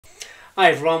Hi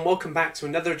everyone, welcome back to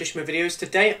another edition of my videos.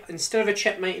 Today, instead of a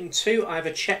checkmate in 2, I have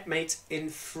a checkmate in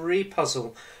 3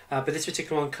 puzzle. But this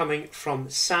particular one coming from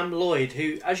Sam Loyd,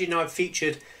 who, as you know, I've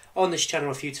featured on this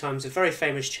channel a few times, a very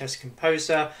famous chess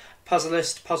composer,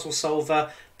 puzzleist, puzzle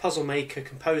solver, puzzle maker,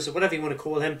 composer, whatever you want to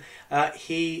call him.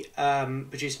 He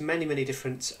produced many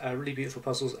different really beautiful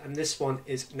puzzles, and this one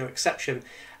is no exception.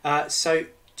 So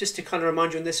just to kind of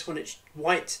remind you on this one, it's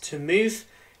white to move,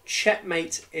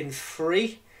 checkmate in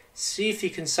 3. See if you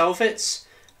can solve it,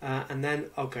 and then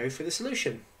I'll go through the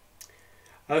solution.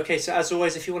 Okay, so as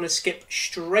always, if you want to skip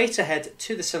straight ahead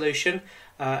to the solution,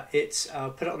 I'll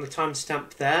put it on the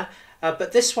timestamp there.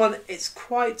 But this one, it's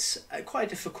quite a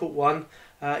difficult one.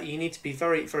 You need to be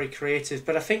very creative.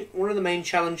 But I think one of the main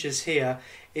challenges here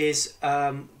is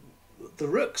the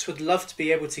rooks would love to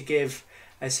be able to give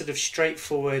a sort of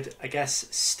straightforward, I guess,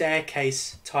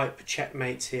 staircase type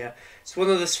checkmate here. So one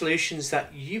of the solutions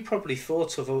that you probably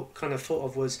thought of, or kind of thought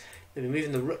of, was maybe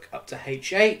moving the rook up to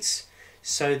h8.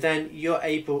 So then you're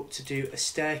able to do a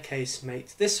staircase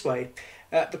mate this way.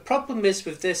 The problem is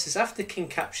with this is after the king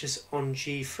captures on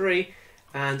g3,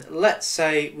 and let's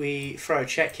say we throw a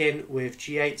check in with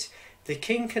g8, the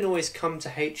king can always come to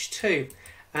h2.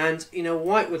 And you know,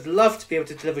 white would love to be able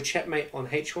to deliver checkmate on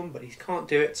h1, but he can't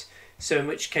do it. So in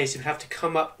which case you have to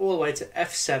come up all the way to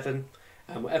f7,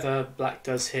 and whatever black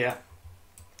does here.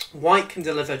 White can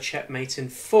deliver checkmate in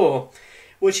 4,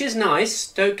 which is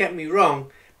nice, don't get me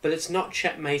wrong, but it's not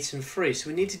checkmate in 3.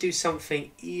 So we need to do something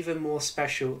even more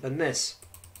special than this.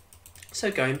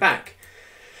 So going back.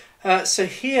 So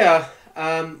here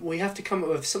we have to come up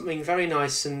with something very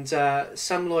nice, and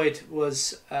Sam Loyd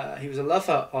was a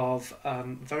lover of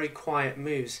very quiet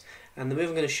moves. And the move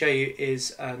I'm going to show you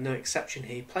is no exception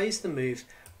here. He plays the move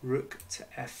rook to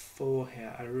f4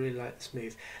 here. I really like this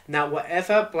move. Now,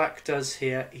 whatever black does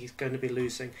here, he's going to be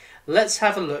losing. Let's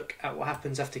have a look at what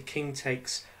happens after king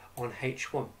takes on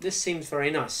h1. This seems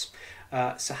very nice.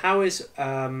 So how is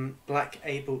black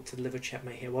able to deliver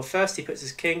checkmate here? Well, first he puts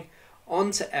his king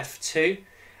onto f2.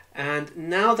 And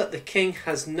now that the king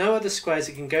has no other squares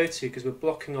it can go to, because we're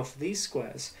blocking off these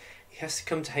squares, he has to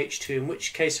come to h2, in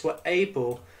which case we're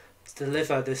able to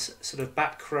deliver this sort of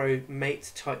back row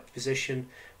mate type position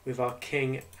with our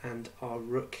king and our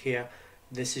rook here.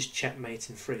 This is checkmate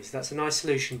in 3. So that's a nice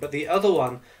solution. But the other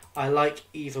one I like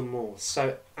even more.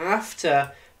 So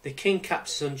after the king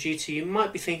captures on g2, you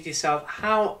might be thinking to yourself,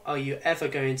 how are you ever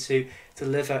going to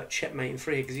deliver checkmate in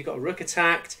 3? Because you've got a rook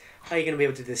attacked. How are you going to be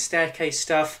able to do the staircase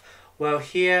stuff? Well,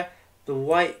 here the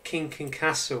white king can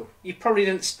castle. You probably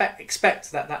didn't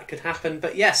expect that could happen,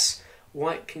 but yes,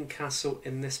 white can castle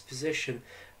in this position.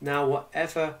 Now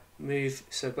whatever move,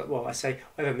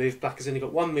 whatever move, black has only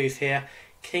got one move here,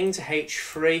 king to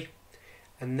h3,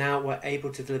 and now we're able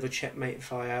to deliver checkmate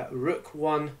via rook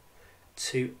 1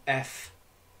 to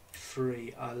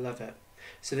f3. I love it.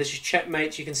 So this is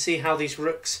checkmate. You can see how these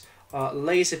rooks are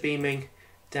laser beaming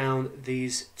down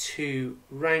these two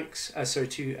ranks.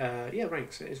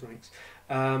 Ranks. It is ranks.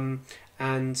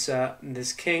 And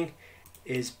this king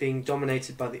is being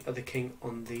dominated by the other king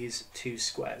on these two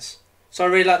squares. So I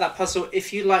really like that puzzle.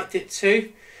 If you liked it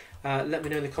too, let me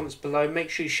know in the comments below. Make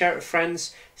sure you share it with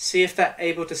friends. See if they're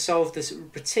able to solve this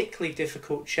particularly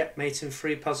difficult checkmate in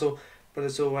 3 puzzle. But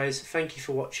as always, thank you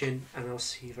for watching, and I'll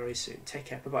see you very soon. Take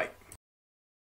care. Bye-bye.